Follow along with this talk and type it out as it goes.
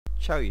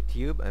Ciao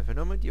YouTube, I'm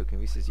Phenomenal Duke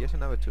and this is yet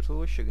another tutorial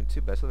War Shogun 2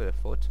 battle that I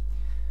fought.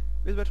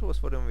 This battle was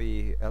fought on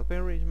the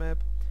Alpine range map,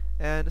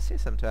 and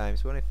since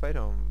sometimes when I fight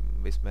on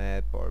this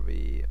map or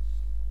the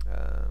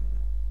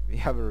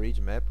other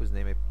region map whose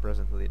name I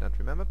presently don't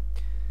remember,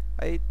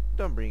 I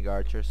don't bring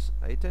archers.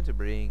 I tend to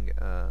bring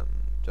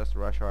just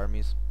rush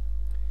armies,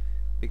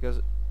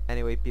 because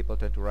anyway people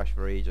tend to rush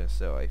the region,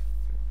 so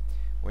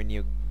when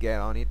you get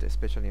on it,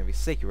 especially on the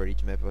Secure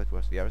region map, what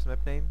was the other map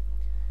name,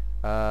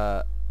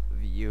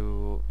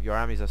 your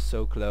armies are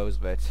so close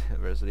that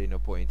there's really no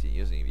point in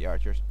using the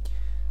archers.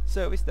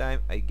 So this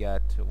time I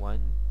got 1,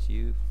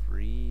 2,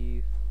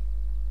 3,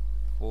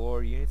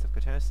 4 units of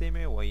katana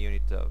samurai, 1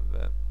 unit of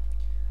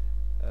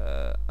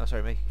I'm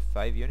sorry, making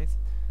 5 units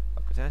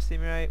of katana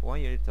samurai,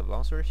 1 unit of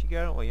longsword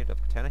shigar, 1 unit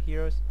of katana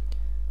heroes,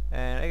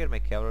 and I got my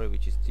cavalry,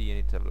 which is 2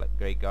 units of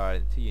Grey Guard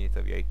and 2 units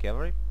of Yari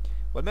cavalry.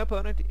 While my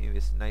opponent in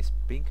this nice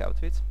pink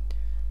outfit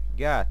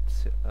got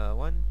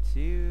 1,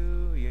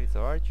 2 units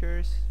of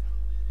archers,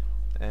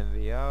 and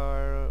they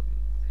are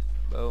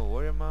bow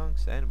warrior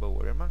monks and bow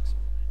warrior monks.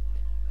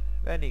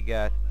 Then he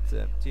got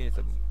 2 units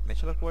of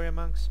Mechalok warrior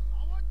monks.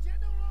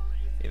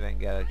 He then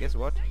got, guess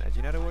what,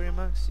 Najinata warrior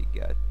monks. He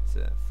got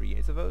 3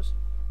 units of those.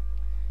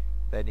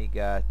 Then he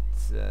got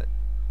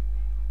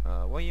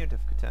 1 unit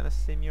of katana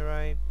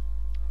samurai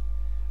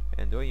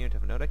and 1 unit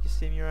of Nodaki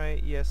samurai.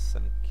 Yes,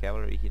 some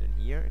cavalry hidden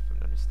here, if I'm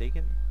not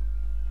mistaken.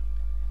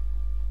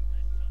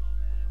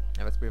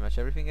 And that's pretty much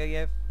everything I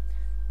gave.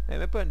 And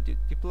my opponent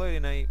deployed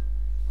in a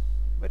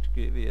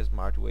really a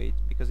smart way,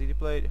 because he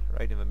deployed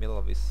right in the middle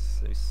of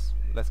this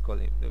let's call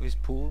him this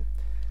pool,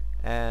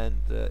 and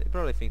he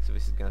probably thinks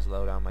this is gonna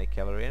slow down my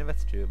cavalry, and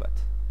that's true, but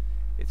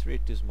it's really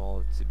too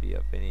small to be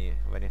of any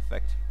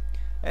effect.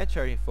 And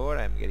charging forward,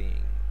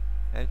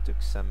 I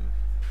took some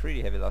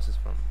pretty heavy losses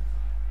from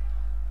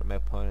my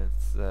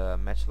opponent's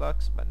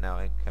matchlocks, but now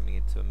I'm coming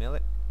into a melee.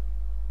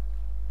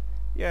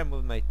 Here I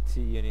moved my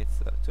 2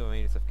 units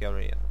of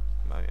cavalry on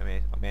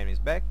my enemy's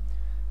back.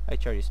 I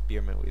charge a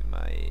spearman with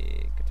my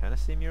katana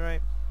samurai.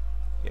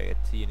 Here I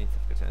get 2 units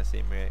of katana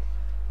samurai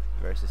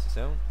versus his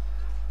own.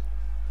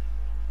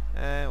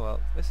 And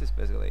well, this is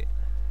basically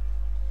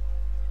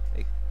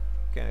a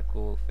kinda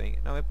cool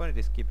thing. Now my opponent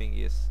is keeping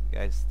his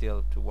guys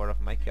still to ward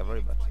off my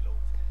cavalry, but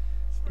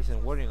he's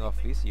warding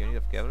off this unit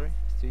of cavalry,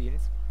 these 2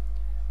 units,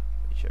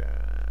 which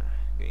are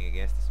going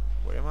against his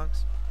warrior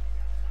monks.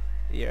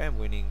 Here I'm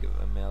winning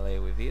a melee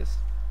with this,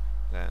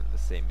 and the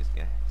same is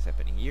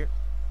happening here,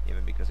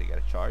 even because I got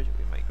a charge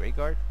with my Grey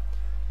Guard.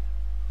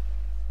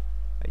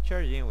 I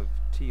charge in with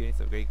 2 units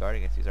of Grey Guard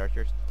against his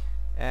archers,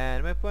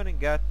 and my opponent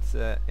got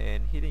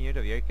an hidden unit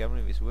of Yari cavalry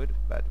in this wood,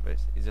 but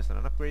it's just an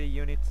unupgraded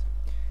unit.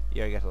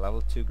 Here I got a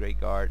level 2 Grey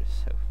Guard,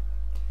 so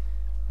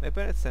my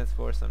opponent sends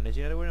for some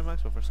Najinata warrior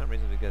monks, but for some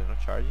reason they're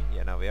not charging.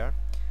 Yeah, now they are,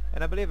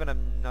 and I believe that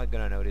I'm not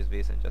gonna notice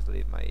this and just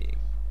leave my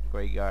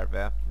Grey Guard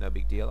there. No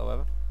big deal,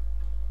 however.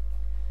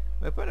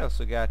 My opponent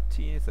also got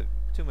 2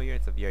 more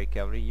units of Yari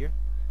cavalry here,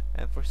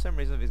 and for some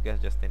reason this guy's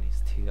just standing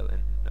still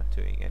and not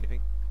doing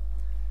anything.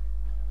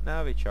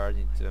 Now we charge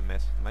into a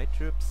mess with my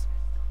troops.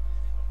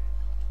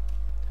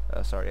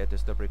 Sorry, I had to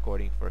stop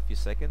recording for a few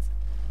seconds.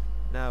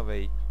 Now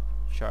we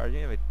charge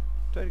in, we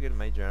try to get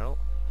my general.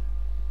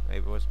 I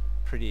was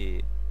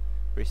pretty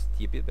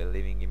stupid by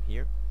leaving him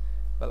here,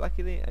 but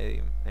luckily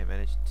I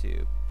managed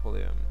to pull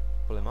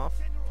him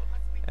off,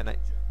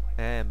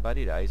 but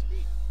he dies.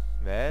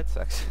 That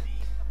sucks.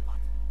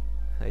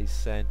 I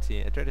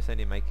tried to send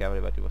in my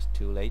cavalry, but it was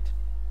too late.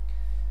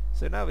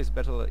 So now this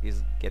battle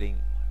is getting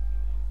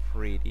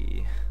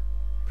pretty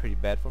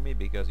bad for me,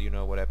 because you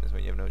know what happens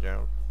when you have no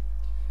general.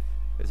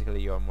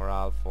 Basically your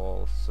morale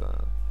falls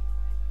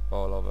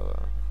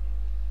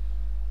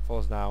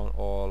down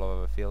all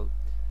over the field.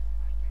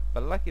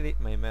 But luckily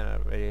my men are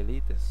very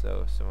elite,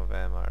 so some of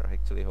them are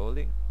actually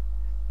holding.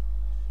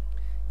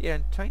 Yeah,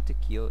 and trying to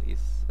kill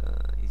his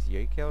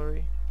Yari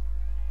cavalry,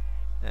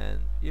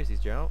 and here's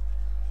his general.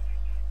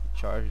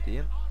 Charged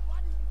in.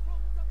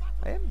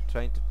 I am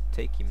trying to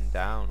take him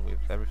down with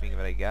everything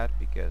that I got,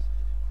 because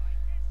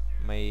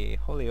my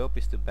holy hope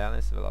is to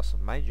balance the loss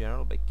of my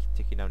general by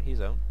taking down his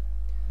own.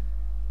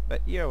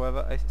 But here,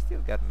 however, I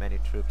still got many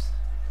troops.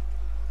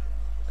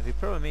 And the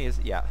problem is,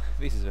 yeah,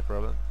 this is the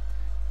problem,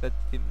 that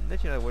the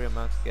Najinata warrior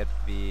monks get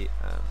the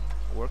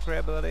Warcry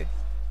ability,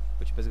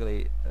 which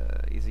basically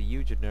is a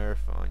huge nerf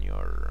on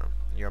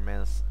your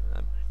men's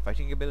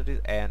fighting abilities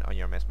and on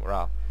your men's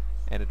morale.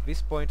 And at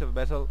this point of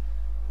battle,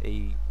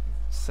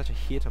 such a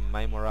hit on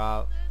my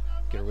morale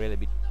can really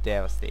be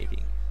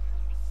devastating.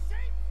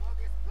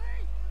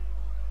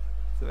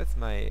 So that's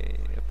my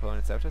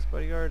opponent's Avatar's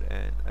bodyguard,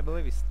 and I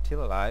believe he's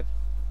still alive.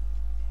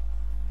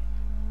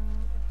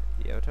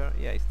 The Avatar,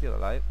 yeah, he's still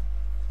alive.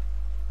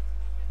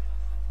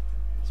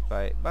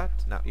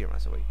 But now he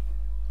runs away.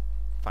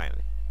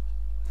 Finally.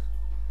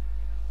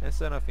 And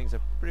so now things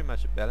are pretty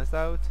much balanced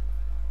out.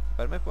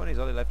 But my opponent is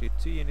only left with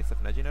 2 units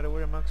of Najinata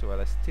warrior monks,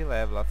 while I still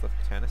have lots of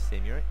katana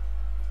samurai.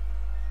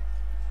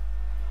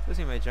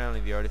 Losing my general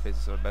in the early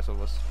phases of the battle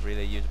was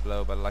really a huge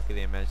blow, but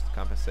luckily I managed to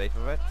compensate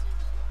for that.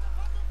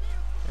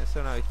 And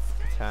so now it's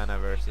katana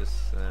versus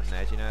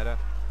Najinata.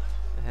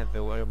 And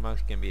the warrior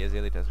monks can be as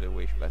elite as we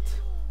wish, but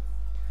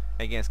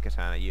against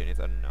katana units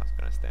are not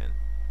gonna stand.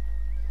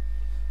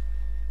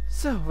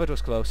 So that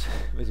was close.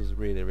 This was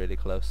really, really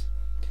close.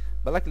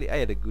 But luckily I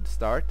had a good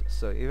start,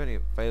 so even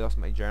if I lost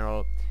my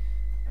general,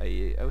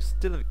 I was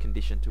still in a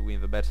condition to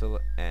win the battle,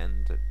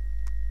 and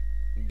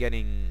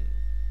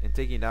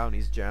taking down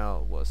his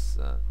general was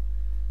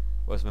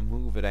the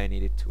move that I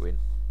needed to win.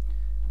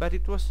 But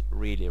it was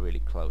really, really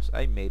close.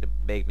 I made a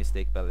big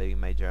mistake by leaving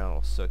my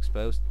general so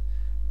exposed.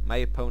 My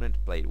opponent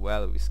played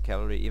well with his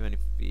cavalry, even if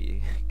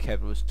he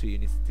kept those 2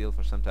 units still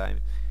for some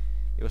time.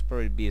 He was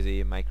probably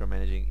busy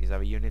micromanaging his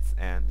other units,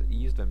 and he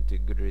used them to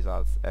good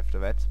results after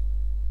that.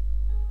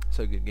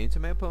 So good game to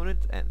my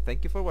opponent, and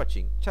thank you for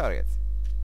watching. Ciao ragazzi!